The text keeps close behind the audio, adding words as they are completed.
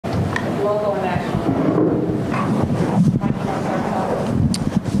local and national.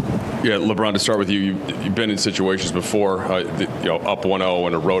 Yeah, Lebron, to start with you, you've been in situations before, up 1-0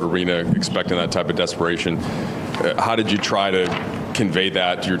 in a road arena, expecting that type of desperation. How did you try to convey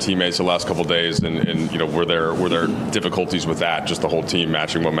that to your teammates the last couple of days? And were there difficulties with that, just the whole team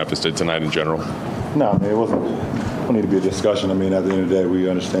matching what Memphis did tonight in general? No, I mean, it don't need to be a discussion. I mean, at the end of the day, we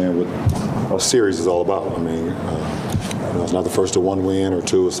understand what a series is all about. I mean, it's not the first to one win or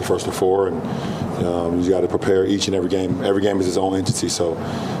two, it's the first to four. And you got to prepare each and every game. Every game is its own entity, so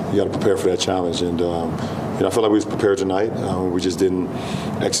you got to prepare for that challenge. And I feel like we was prepared tonight. We just didn't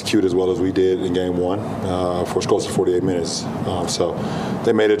execute as well as we did in game one for close to 48 minutes. So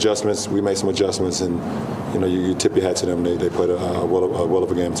they made adjustments. We made some adjustments, and you tip your hat to them. They played a well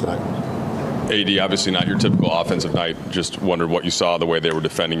of a game tonight. AD, obviously not your typical offensive night. Just wondered what you saw, the way they were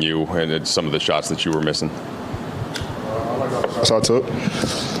defending you, and some of the shots that you were missing. Shots I took.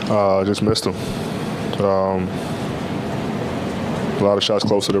 Just missed them. A lot of shots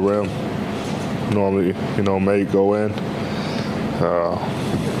close to the rim. Normally, make, go in.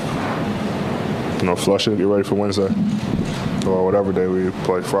 Flush it, get ready for Wednesday. Or whatever day we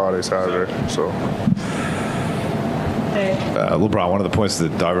play, Friday, Saturday. So. LeBron, one of the points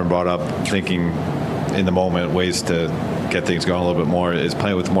that Darvin brought up, thinking in the moment, ways to get things going a little bit more, is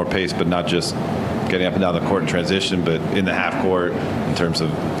playing with more pace, but not just getting up and down the court in transition, but in the half court in terms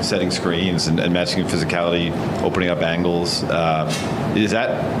of setting screens and matching physicality, opening up angles. Do you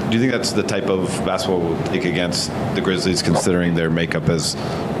think that's the type of basketball we'll take against the Grizzlies, considering their makeup as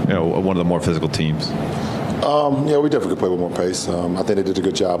one of the more physical teams? Yeah, we definitely could play with more pace. I think they did a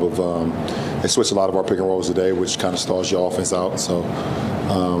good job of they switched a lot of our pick and rolls today, which kind of stalls your offense out. So,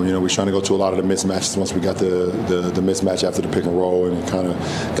 we're trying to go to a lot of the mismatches once we got the mismatch after the pick and roll, and it kind of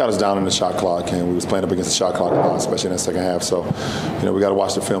got us down in the shot clock, and we was playing up against the shot clock a lot, especially in that second half. So, we got to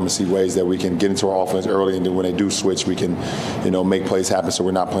watch the film and see ways that we can get into our offense early, and then when they do switch, we can, make plays happen so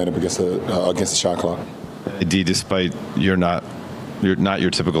we're not playing up against the shot clock. D, despite you're not your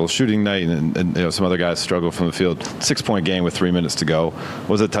typical shooting night, and some other guys struggle from the field. 6-point game with 3 minutes to go.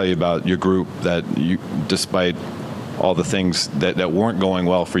 What does it tell you about your group that you, despite all the things that weren't going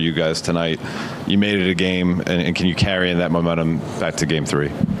well for you guys tonight, you made it a game, and can you carry in that momentum back to game 3?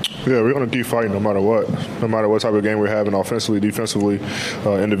 Yeah, we're going to keep fighting no matter what. No matter what type of game we're having, offensively, defensively,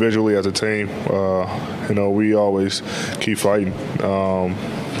 individually as a team. We always keep fighting.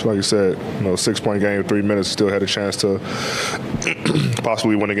 Like you said, 6-point game, 3 minutes, still had a chance to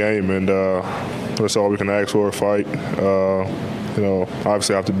possibly win a game, and that's all we can ask for, a fight.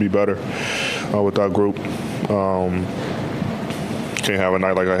 Obviously I have to be better with our group. Can't have a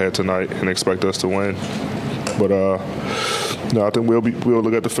night like I had tonight and expect us to win. But I think we'll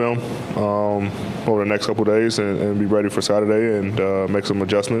look at the film over the next couple of days and be ready for Saturday and make some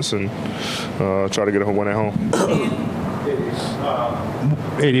adjustments and try to get a win at home.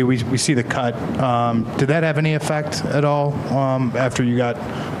 AD, we see the cut. Did that have any effect at all after you got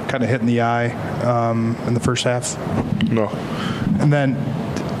kind of hit in the eye in the first half? No. And then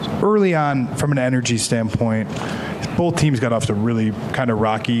early on, from an energy standpoint, both teams got off to really kind of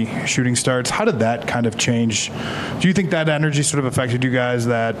rocky shooting starts. How did that kind of change? Do you think that energy sort of affected you guys,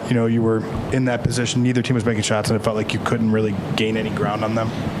 that you were in that position, neither team was making shots, and it felt like you couldn't really gain any ground on them?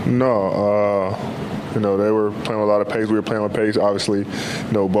 No. They were playing with a lot of pace. We were playing with pace. Obviously,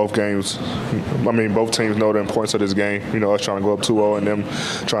 both teams know the importance of this game. Us trying to go up 2-0 and them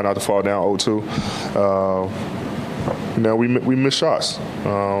trying not to fall down 0-2. We missed shots.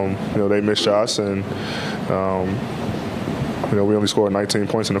 They missed shots, and we only scored 19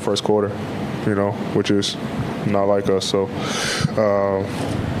 points in the first quarter. Which is not like us. So,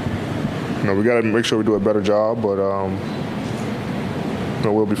 we got to make sure we do a better job, but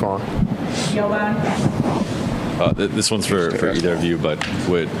we'll be fine. This one's for either of you, but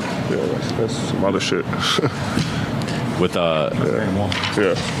that's some other shit. with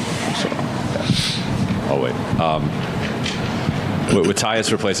with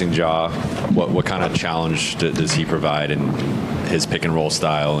Tyus replacing Ja, what kind of challenge does he provide in his pick and roll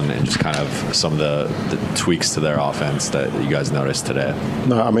style, and just kind of some of the tweaks to their offense that you guys noticed today?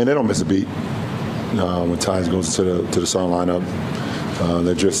 No, I mean, they don't miss a beat when Tyus goes to the starting lineup.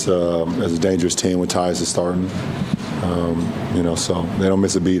 They're just as a dangerous team when Tyus is starting. So they don't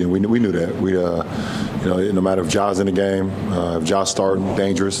miss a beat, and we knew that. We, no matter if Ja's in the game, if Ja's starting,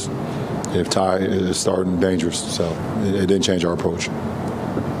 dangerous. If Ty is starting, dangerous. So it didn't change our approach.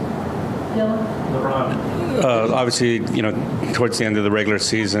 Obviously, towards the end of the regular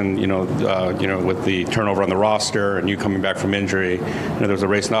season, with the turnover on the roster and you coming back from injury, there was a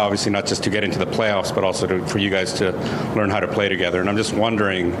race, now obviously not just to get into the playoffs, but also for you guys to learn how to play together. And I'm just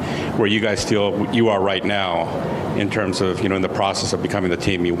wondering where you guys feel you are right now in terms of, in the process of becoming the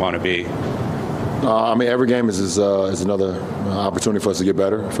team you want to be. Every game is another opportunity for us to get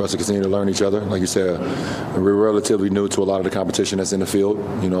better, for us to continue to learn each other. Like you said, we're relatively new to a lot of the competition that's in the field,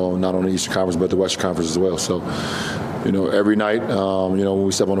 not only the Eastern Conference, but the Western Conference as well. So, every night, when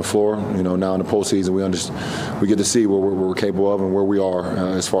we step on the floor, now in the postseason, we get to see what we're capable of and where we are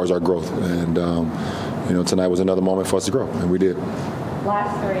as far as our growth. And, tonight was another moment for us to grow, and we did.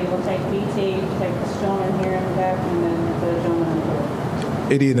 Last three, we'll take BT, we'll take this gentleman here in the back, and then the gentleman on the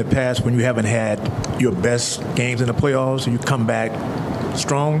floor. Eddie, in the past, when you haven't had your best games in the playoffs and you come back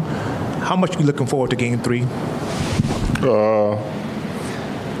strong, how much are you looking forward to Game 3?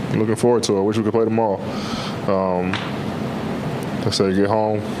 Looking forward to it. I wish we could play tomorrow. Let's say get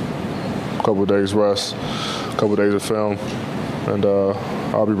home, a couple of days rest, a couple of days of film, and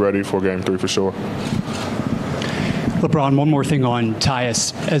I'll be ready for Game 3 for sure. LeBron, one more thing on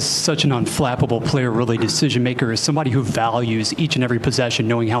Tyus. As such an unflappable player, really decision maker, as somebody who values each and every possession,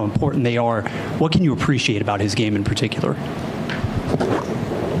 knowing how important they are, what can you appreciate about his game in particular?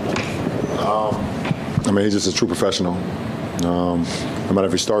 He's just a true professional. No matter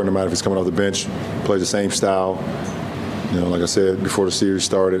if he's starting, no matter if he's coming off the bench, plays the same style. Like I said before the series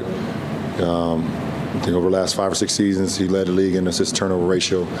started, I think over the last 5 or 6 seasons, he led the league in assist turnover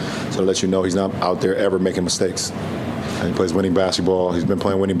ratio. So to let you know, he's not out there ever making mistakes. And he plays winning basketball. He's been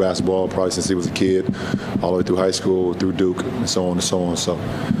playing winning basketball probably since he was a kid, all the way through high school, through Duke, and so on and so on. So,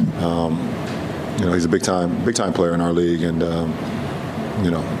 he's a big time player in our league, and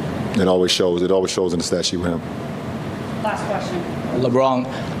it always shows. It always shows in the stat sheet with him. Last question. LeBron,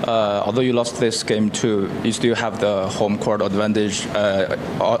 although you lost this game too, you still have the home court advantage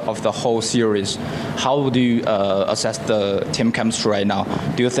of the whole series. How do you assess the team chemistry right now?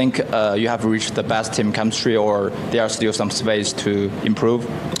 Do you think you have reached the best team chemistry, or there are still some space to improve?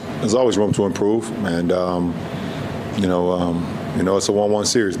 There's always room to improve, and it's a 1-1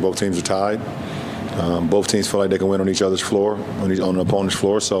 series. Both teams are tied. Both teams feel like they can win on each other's floor, on the opponent's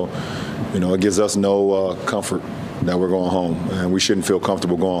floor. So, it gives us no comfort that we're going home, and we shouldn't feel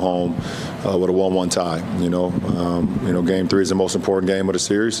comfortable going home with a 1-1 tie. Game 3 is the most important game of the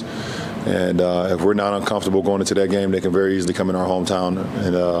series, and if we're not uncomfortable going into that game, they can very easily come in our hometown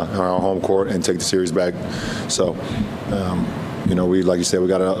and our home court and take the series back. So, we, like you said, we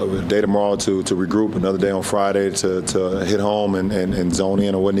got a day tomorrow to regroup, another day on Friday to hit home and zone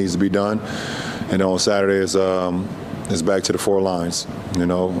in on what needs to be done, and on Saturday is back to the 4 lines.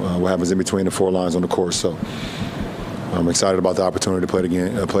 What happens in between the 4 lines on the court. So. I'm excited about the opportunity to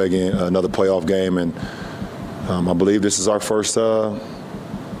play again, another playoff game, and I believe this is our first.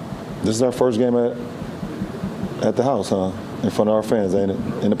 This is our first game at the house, in front of our fans, ain't it?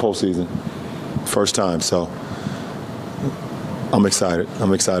 In the postseason, first time. So I'm excited.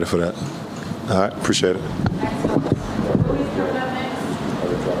 I'm excited for that. All right, appreciate it.